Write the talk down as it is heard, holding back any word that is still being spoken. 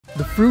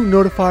The Fruit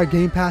Notifier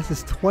Gamepass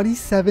is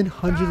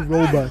 2,700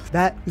 Robux.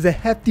 That is a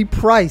hefty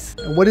price.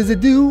 And what does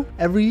it do?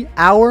 Every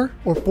hour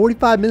or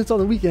 45 minutes on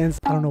the weekends,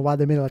 I don't know why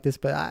they made it like this,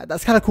 but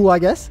that's kind of cool, I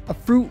guess. A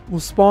fruit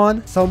will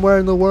spawn somewhere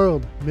in the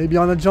world. Maybe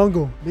on a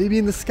jungle, maybe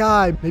in the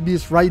sky, maybe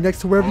it's right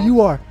next to wherever you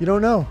are. You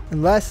don't know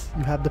unless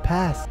you have the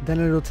pass. Then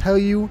it'll tell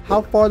you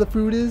how far the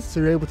fruit is, so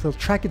you're able to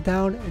track it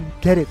down and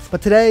get it.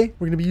 But today,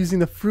 we're going to be using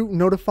the Fruit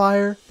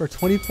Notifier for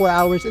 24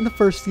 hours in the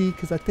first sea,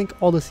 because I think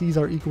all the seas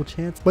are equal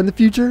chance. But in the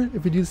future,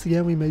 if we do this again,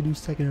 we may do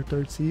second or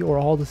third sea or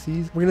all the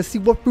seas. We're going to see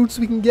what fruits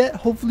we can get.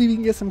 Hopefully, we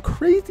can get some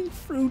crazy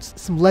fruits,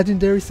 some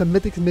legendary, some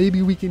mythics.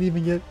 Maybe we can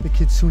even get the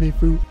Kitsune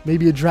fruit,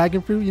 maybe a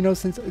dragon fruit, you know,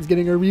 since it's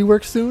getting a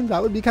rework soon.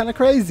 That would be kind of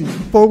crazy.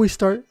 Before we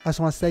start, I just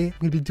want to say, I'm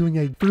going to be doing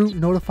a Fruit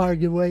Notifier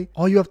giveaway.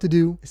 All you have to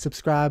do is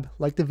subscribe,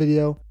 like the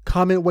video,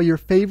 comment what your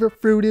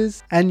favorite fruit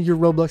is and your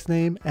Roblox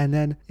name, and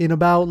then in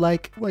about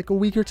like a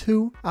week or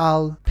two,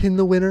 I'll pin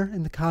the winner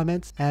in the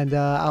comments and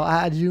I'll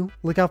add you.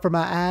 Look out for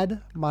my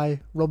ad. My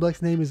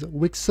Roblox name is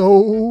Wixo.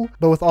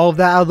 But with all of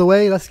that out of the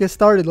way, let's get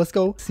started. Let's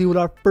go see what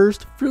our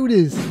first fruit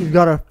is. We've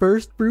got our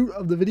first fruit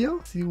of the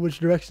video. See which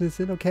direction it's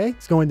in. Okay,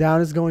 it's going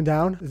down. It's going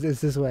down.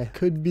 It's this way.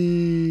 Could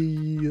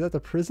be, is that the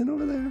prison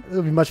over there?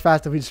 It'll be much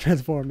faster if we just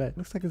transform it.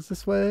 Looks like it's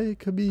this way.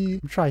 Could be,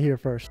 we'll try here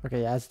first.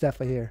 Okay, yeah, it's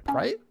definitely here,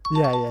 right?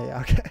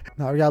 Yeah. Okay.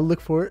 Now we gotta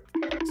look for it.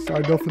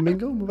 Sorry,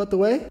 Doflamingo, move out the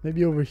way.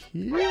 Maybe over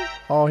here.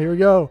 Oh, here we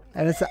go.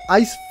 And it's an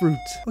ice fruit.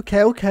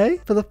 Okay.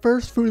 For the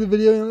first fruit of the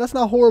video, you know, that's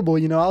not horrible.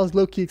 You know, I was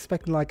low-key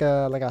expecting like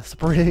a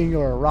spring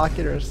or a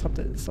rocket or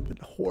something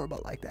horrible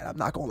like that. I'm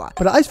not gonna lie.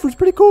 But the ice fruit's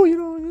pretty cool, you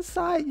know,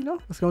 inside, you know.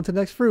 Let's go into the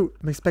next fruit.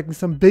 I'm expecting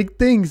some big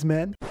things,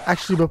 man.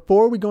 Actually,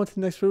 before we go into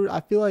the next fruit, I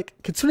feel like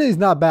Kitsune is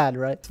not bad,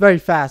 right? It's very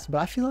fast, but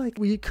I feel like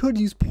we could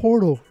use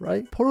Portal,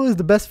 right? Portal is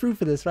the best fruit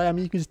for this, right? I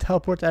mean, you can just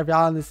teleport to every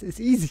island. It's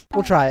easy.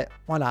 We'll try it.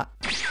 Why not?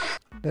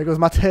 There goes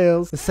my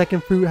tails. The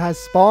second fruit has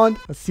spawned.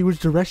 Let's see which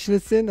direction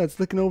it's in. That's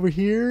looking over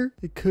here.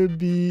 It could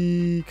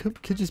be,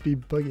 could just be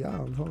Buggy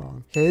Island. Hold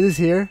on. Okay, it is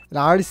here. And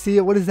I already see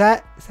it. What is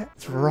that?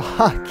 It's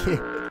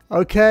rocket.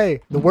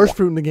 Okay, the worst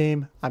fruit in the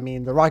game. I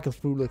mean, the rocket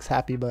fruit looks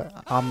happy, but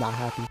I'm not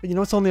happy. But you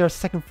know, it's only our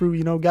second fruit.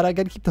 You know, gotta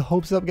keep the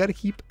hopes up. Gotta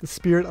keep the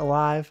spirit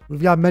alive.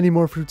 We've got many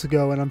more fruits to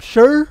go, and I'm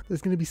sure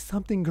there's gonna be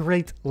something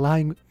great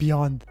lying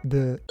beyond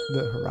the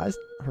horizon.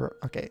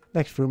 Okay,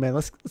 next fruit, man.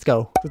 Let's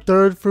go. The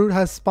third fruit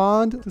has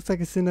spawned. Looks like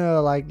it's in a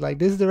like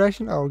this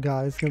direction. Oh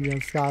god, it's gonna be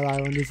on Sky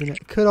Island, isn't it?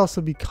 It could also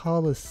be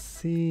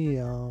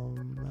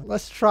Coliseum.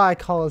 Let's try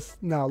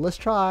No, let's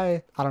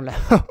try, I don't know.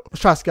 Let's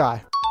try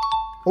Sky.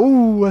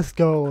 Oh, let's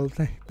go.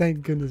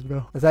 Thank goodness,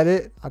 bro. Is that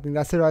it? I think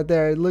that's it right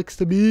there. It looks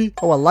to be,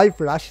 oh, a light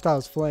fruit. I actually thought it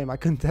was flame. I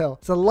couldn't tell.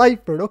 It's a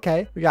light fruit.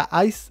 Okay. We got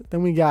ice.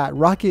 Then we got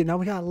rocket. Now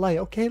we got light.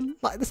 Okay.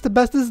 That's the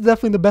best. This is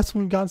definitely the best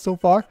one we've gotten so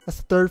far. That's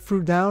the third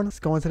fruit down.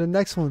 Let's go into the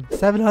next one.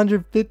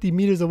 750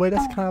 meters away.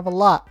 That's kind of a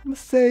lot.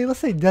 Let's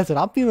say desert.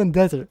 I'm feeling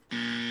desert.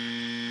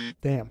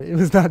 Damn, it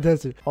was not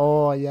desert.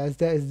 Oh, yeah,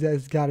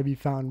 it's got to be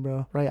found,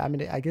 bro. Right? I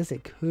mean, I guess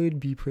it could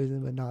be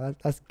prison, but no,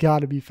 that's got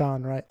to be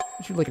found, right?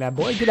 What you looking at,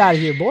 boy? Get out of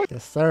here, boy.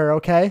 Yes, sir.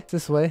 Okay. It's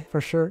this way, for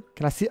sure.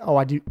 Can I see? Oh,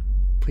 I do.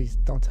 Please,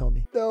 don't tell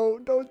me.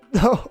 No.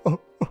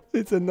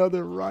 It's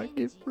another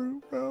rocket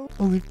fruit, bro.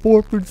 Only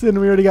 4 fruits in, and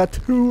we already got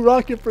 2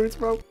 rocket fruits,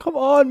 bro. Come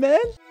on, man.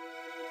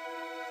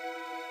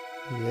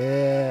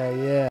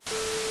 Yeah.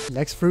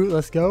 Next fruit,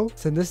 let's go.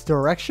 It's in this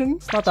direction.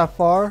 It's not that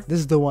far. This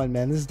is the one,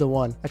 man. This is the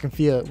one. I can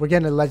feel it. We're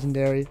getting a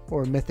legendary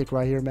or a mythic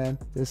right here, man.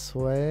 This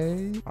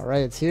way. All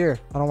right, it's here.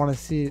 I don't want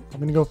to see it. I'm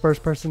gonna go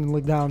first person and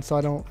look down so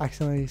I don't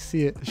accidentally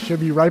see it. It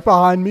should be right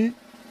behind me.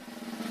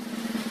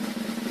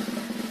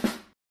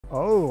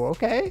 Oh,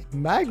 okay.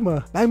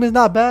 Magma. Magma's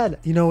not bad.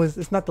 You know,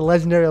 it's not the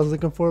legendary I was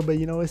looking for, but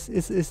you know,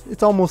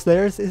 it's almost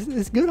there.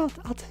 It's good. I'll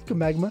take a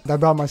magma. I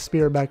brought my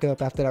spirit back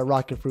up after that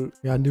rocket fruit.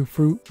 We got a new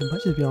fruit. It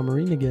might just be on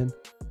marine again.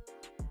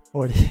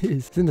 Oh, it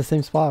is. It's in the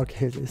same spot.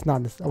 Okay, it's not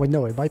in this. Oh, wait,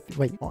 no, it might be.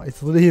 Wait, oh,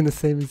 it's literally in the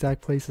same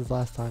exact place as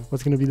last time.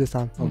 What's going to be this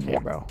time? Okay,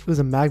 bro. It was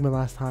a magma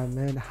last time,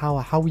 man.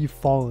 How were you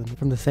falling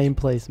from the same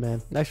place, man?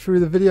 Next fruit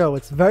of the video.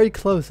 It's very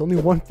close. Only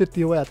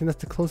 150 away. I think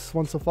that's the closest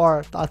one so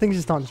far. I think it's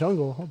just on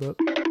jungle. Hold up.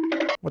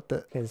 What the?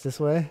 Okay, it's this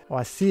way. Oh,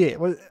 I see it.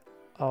 What?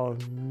 Oh,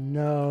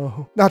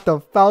 no. Not the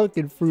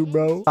falcon fruit,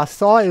 bro. I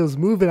saw it was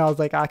moving. I was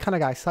like, I kind of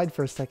got excited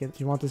for a second. Do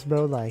you want this,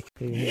 bro? Like,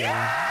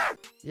 yeah.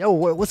 Yo,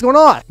 what's going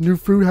on? New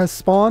fruit has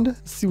spawned.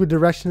 Let's see what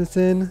direction it's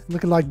in.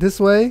 Looking like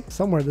this way.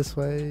 Somewhere this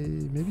way.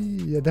 Maybe,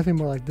 yeah,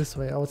 definitely more like this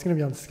way. Oh, it's going to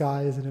be on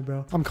Sky, isn't it,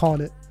 bro? I'm calling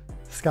it.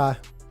 Sky.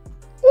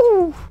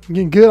 Ooh, I'm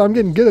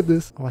getting good at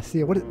this. Oh, I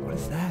see it. What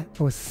is that?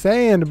 Oh, it's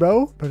sand,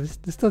 bro. But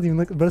this doesn't even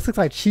look, but this looks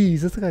like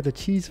cheese. This looks like the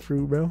cheese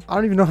fruit, bro. I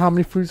don't even know how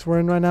many fruits we're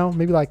in right now.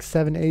 Maybe like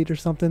 7, 8 or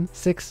something.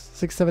 6,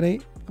 7,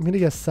 8. I'm gonna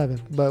guess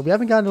 7. But we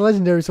haven't gotten a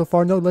legendary so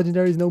far. No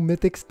legendaries, no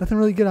mythics. Nothing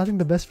really good. I think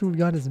the best fruit we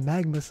got is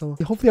magma. So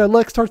hopefully our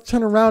luck starts to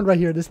turn around right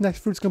here. This next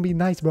fruit's gonna be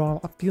nice,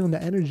 bro. I'm feeling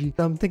the energy.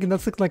 I'm thinking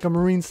that's looking like a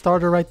marine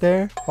starter right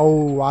there.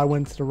 Oh, I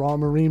went to the wrong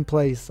marine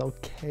place.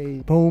 Okay.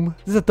 Boom.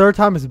 This is the 3rd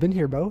time it's been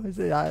here, bro. Is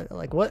it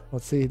like what?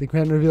 Let's see. The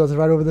grand reveal is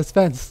right over this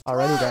fence.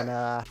 Alrighty then.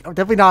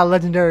 Definitely not a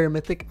legendary or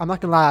mythic. I'm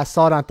not gonna lie. I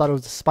saw it and I thought it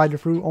was a spider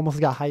fruit. Almost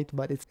got hyped,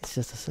 but it's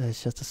just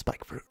a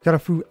spike fruit. Got a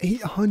fruit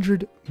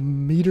 800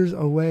 meters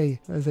away.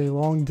 That is a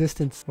long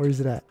distance. Where is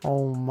it at?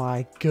 Oh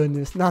my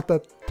goodness. Not the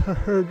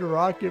 3rd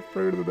rocket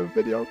fruit of the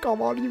video.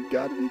 Come on, you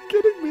gotta be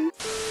kidding me.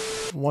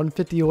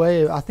 150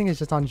 away. I think it's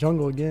just on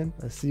jungle again.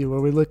 Let's see.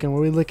 Where we looking?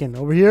 Where we looking?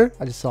 Over here?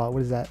 I just saw it.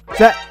 What is that? Is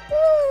that?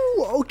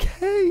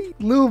 Okay,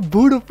 little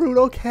Buddha fruit.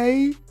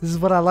 Okay, this is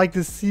what I like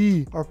to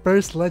see. Our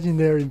first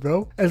legendary,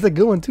 bro. And it's a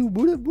good one too.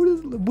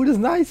 Buddha's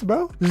nice,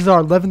 bro. This is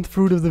our 11th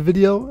fruit of the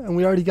video, and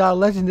we already got a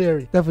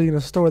legendary. Definitely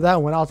gonna store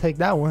that one. I'll take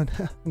that one.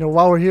 You know,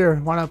 while we're here,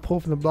 why not pull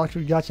from the Blox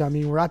Fruit Gacha? I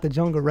mean, we're at the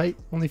jungle, right?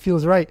 Only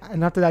feels right.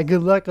 And after that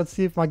good luck, let's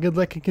see if my good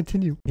luck can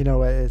continue. You know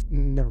what?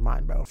 Never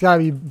mind, bro. It's gotta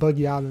be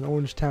Buggy Island,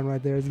 Orange Town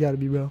right there. It's gotta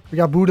be, bro. We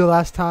got Buddha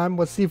last time.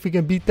 Let's see if we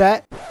can beat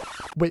that.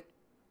 Wait,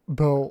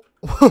 bro.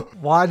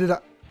 Why did I?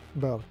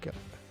 Bro, okay.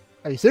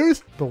 Are you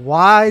serious? But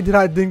why did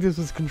I think this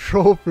was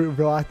control fruit,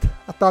 bro? I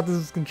thought this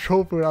was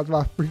control fruit. I was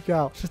about to freak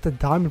out. It's just a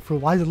diamond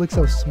fruit. Why does it look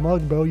so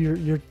smug, bro?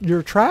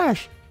 You're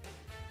trash.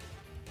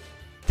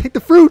 Take the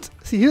fruit.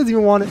 See, he doesn't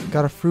even want it.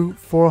 Got a fruit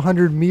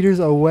 400 meters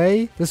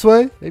away. This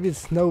way? Maybe it's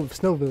snow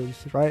village,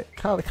 right?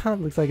 Kind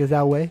of looks like it's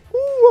that way.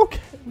 Ooh, okay.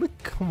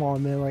 Come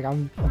on, man. Like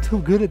I'm too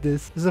good at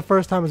this. This is the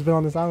first time it's been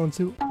on this island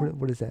too.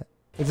 What is that?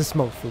 It's a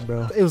smoke fruit,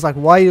 bro. It was like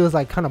white. It was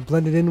like kind of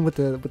blended in with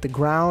the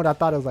ground. I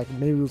thought it was like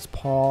maybe it was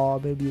paw,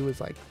 maybe it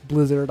was like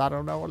blizzard. I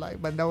don't know. Like,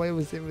 but no,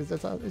 it's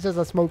just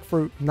a smoke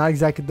fruit. Not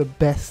exactly the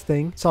best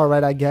thing. It's all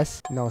right, I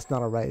guess. No, it's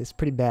not all right. It's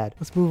pretty bad.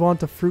 Let's move on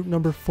to fruit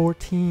number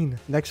 14.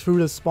 Next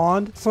fruit has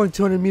spawned. It's only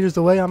 200 meters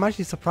away. I'm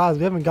actually surprised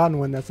we haven't gotten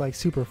one that's like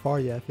super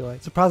far yet. I feel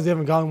like surprised we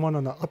haven't gotten one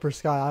on the upper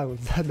sky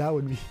islands. that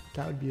would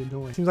be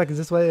annoying. Seems like it's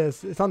this way.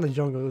 It's on the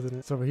jungle, isn't it?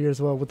 It's over here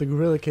as well with the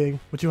Gorilla King.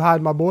 What you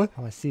hide, my boy?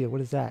 Oh, I see it.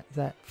 What is that? Is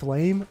that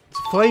flame? It's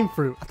flame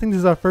fruit. I think this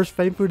is our first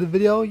flame fruit of the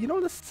video. You know,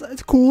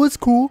 it's cool. It's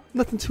cool.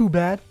 Nothing too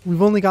bad.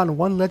 We've only gotten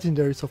one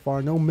legendary so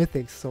far. No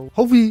mythics. So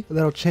hopefully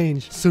that'll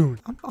change soon.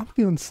 I'm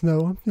feeling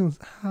snow. I'm feeling,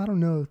 I don't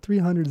know.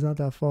 300 is not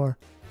that far.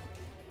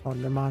 Oh,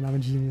 never mind. I'm a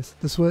genius.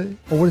 This way.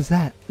 Oh, what is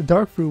that? The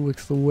dark fruit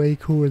looks way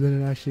cooler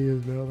than it actually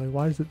is, bro. Like,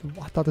 why is it?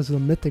 I thought this was a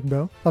mythic,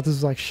 bro. I thought this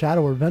was like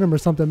shadow or venom or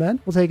something, man.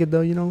 We'll take it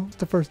though. You know, it's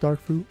the first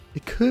dark fruit.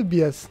 It could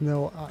be a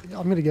snow.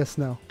 I'm gonna guess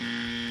snow.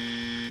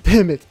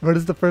 Damn it. But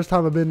it's the first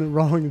time I've been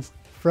wrong in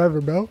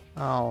forever, bro.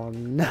 Oh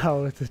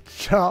no, it's a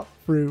chop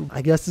fruit.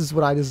 I guess this is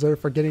what I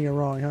deserve for getting it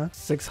wrong, huh?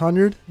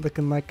 600.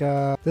 Looking like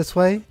this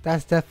way.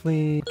 That's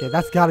definitely okay.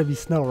 That's gotta be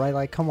snow, right?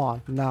 Like, come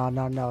on.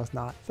 No, it's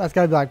not. That's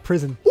gotta be like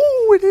prison.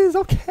 Ooh, it is.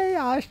 Okay,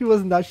 I actually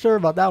wasn't that sure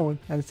about that one.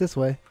 And it's this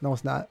way. No,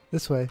 it's not.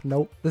 This way.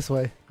 Nope. This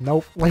way.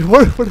 Nope. Like,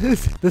 what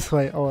is it? This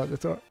way. Oh,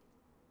 that's all.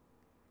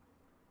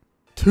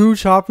 2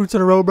 chop fruits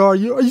in a row, bro. Are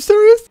you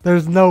serious?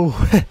 There's no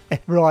way.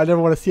 Bro, I never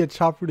want to see a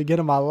chop fruit again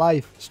in my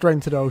life. Straight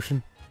into the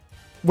ocean.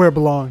 Where it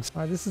belongs.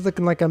 All right, this is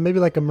looking like maybe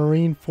like a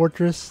marine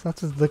fortress.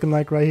 That's what it's looking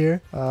like right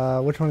here.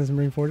 Which one is a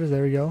marine fortress?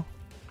 There we go.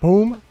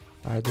 Boom.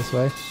 All right, this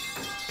way.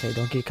 Okay,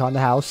 don't get caught in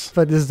the house. I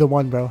feel like this is the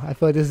one, bro. I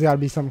feel like this has got to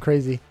be something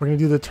crazy. We're going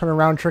to do the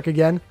turnaround trick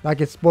again. Not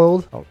get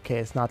spoiled. Okay,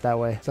 it's not that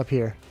way. It's up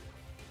here.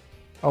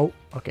 Oh,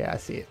 okay, I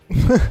see it.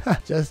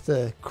 Just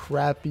a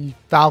crappy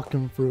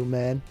falcon fruit,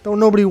 man. Don't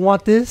nobody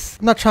want this.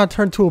 I'm not trying to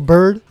turn to a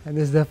bird, and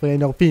this definitely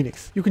ain't no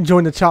phoenix. You can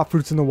join the chop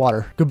fruits in the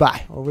water.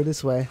 Goodbye. Over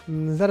this way.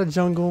 Is that a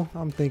jungle?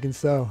 I'm thinking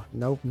so.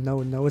 Nope,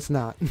 no, it's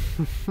not.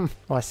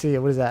 Oh, I see it.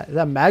 What is that? Is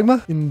that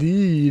magma?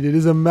 Indeed, it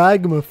is a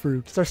magma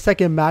fruit. It's our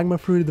second magma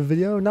fruit of the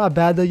video. Not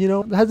bad though, you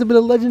know. There hasn't been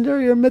a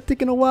legendary or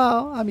mythic in a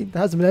while. I mean,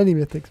 there hasn't been any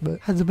mythics, but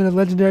hasn't been a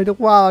legendary in a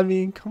while. I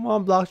mean, come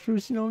on, Blox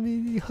Fruits, you know what I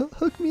mean?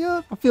 Hook me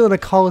up. I'm feeling a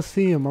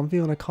Coliseum. I'm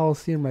feeling a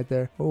Coliseum right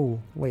there. Oh,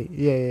 wait.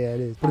 Yeah, it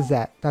is. What is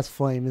that? That's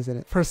flame, isn't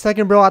it? For a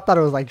second, bro, I thought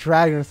it was like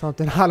dragon or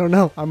something. I don't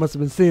know. I must have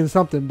been seeing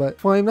something, but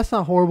flame, that's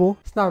not horrible.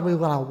 It's not really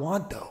what I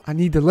want, though. I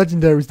need the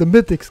legendaries, the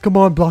mythics. Come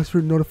on, Blox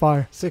Fruit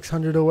Notifier.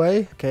 600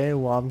 away. Okay,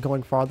 well, I'm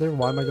going farther.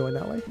 Why am I going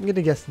that way? I'm going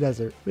to guess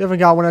desert. We haven't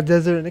got one at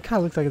desert, and it kind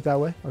of looks like it's that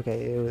way.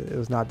 Okay, it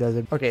was not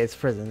desert. Okay, it's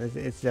prison.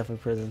 It's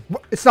definitely prison.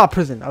 What? It's not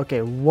prison.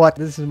 Okay, what?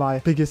 This is my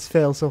biggest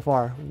fail so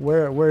far.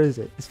 Where is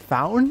it? It's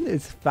fountain?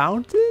 It's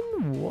fountain?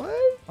 What?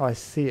 Oh, I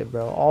see it,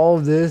 bro. All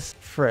this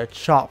for a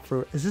chop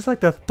fruit. Is this like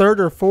the 3rd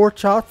or 4th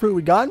chop fruit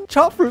we got?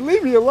 Chop fruit,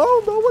 leave me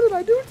alone, bro. What did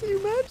I do to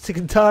you, man? Sick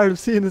and tired of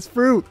seeing this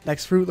fruit.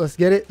 Next fruit, let's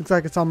get it. Looks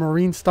like it's on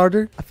marine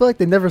starter. I feel like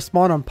they never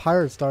spawn on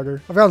pirate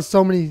starter. I've gotten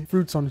so many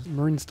fruits on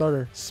marine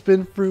starter.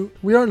 Spin fruit.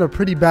 We are in a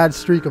pretty bad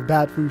streak of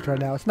bad fruits right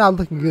now. It's not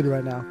looking good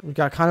right now. We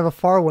got kind of a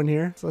far one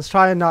here. So let's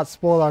try and not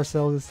spoil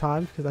ourselves this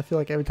time, because I feel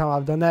like every time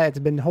I've done that, it's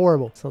been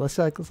horrible. So let's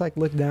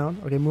look down.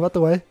 Okay, move out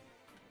the way.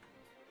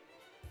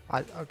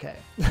 Okay.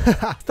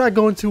 It's not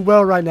going too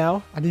well right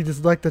now. I need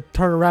this luck to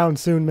turn around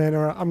soon, man,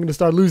 or I'm going to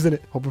start losing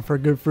it. Hoping for a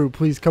good fruit.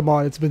 Please, come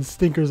on. It's been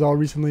stinkers all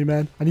recently,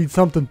 man. I need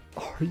something.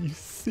 Are you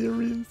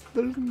serious?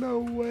 There's no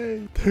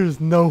way. There's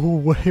no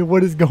way.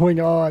 What is going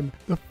on?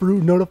 The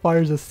fruit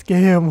notifier is a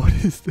scam. What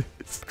is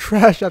this?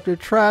 Trash after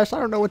trash. I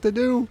don't know what to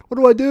do. What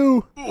do I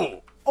do?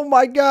 Oh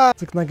my god.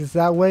 It's looking like it's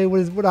that way.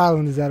 What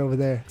island is that over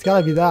there? It's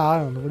gotta be that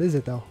island. What is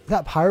it though? Is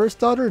that pirate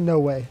starter? No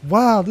way.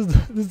 Wow, this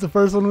is the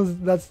first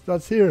one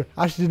that's here.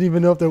 I actually didn't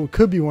even know if there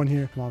could be one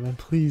here. Come on, man,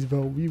 please, bro.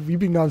 We've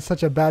been on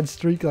such a bad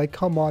streak. Like,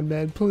 come on,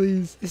 man,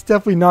 please. It's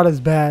definitely not as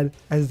bad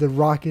as the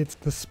rockets,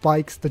 the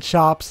spikes, the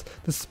chops,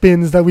 the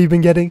spins that we've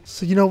been getting.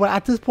 So you know what?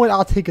 At this point,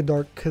 I'll take a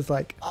dark because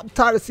like I'm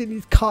tired of seeing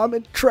these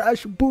common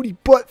trash booty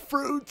butt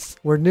fruits.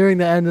 We're nearing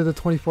the end of the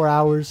 24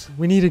 hours.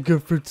 We need a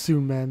good fruit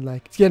soon, man.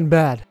 Like, it's getting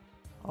bad.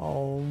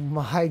 Oh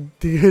my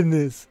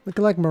goodness.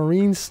 Looking like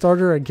marine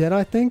starter again,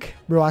 I think.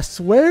 Bro, I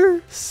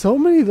swear so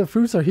many of the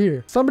fruits are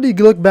here. Somebody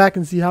look back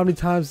and see how many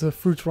times the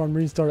fruits were on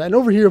marine starter. And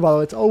over here, by the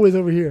way, it's always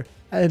over here.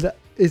 And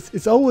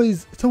it's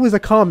always a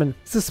common.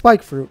 It's a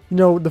spike fruit. You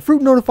know, the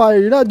fruit notifier,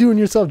 you're not doing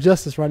yourself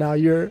justice right now.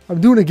 I'm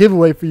doing a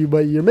giveaway for you,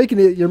 but you're making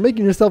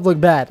yourself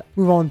look bad.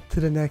 Move on to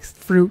the next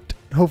fruit.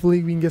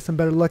 Hopefully we can get some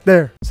better luck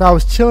there. So I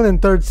was chilling in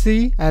 3rd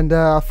sea and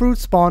a fruit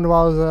spawned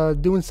while I was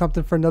doing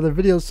something for another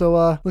video.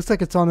 So looks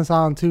like it's on this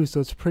island too.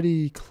 So it's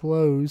pretty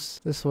close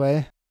this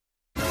way.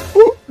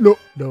 Ooh,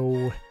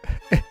 no.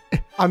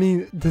 I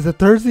mean, does the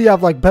 3rd sea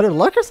have like better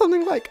luck or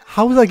something? Like,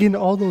 how was I getting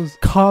all those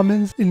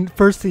commons in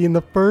 1st sea? In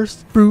the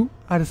first fruit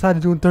I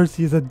decided to do in 3rd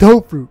sea is a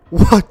dope fruit.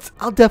 What?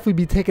 I'll definitely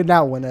be taking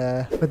that one.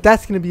 But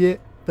that's gonna be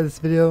it for this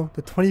video.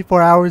 The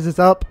 24 hours is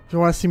up. If you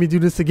want to see me do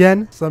this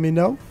again, just let me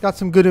know. Got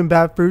some good and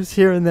bad fruits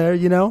here and there,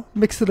 you know,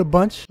 mix it a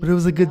bunch, but it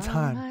was a good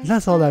time. And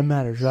that's all that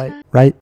matters, right?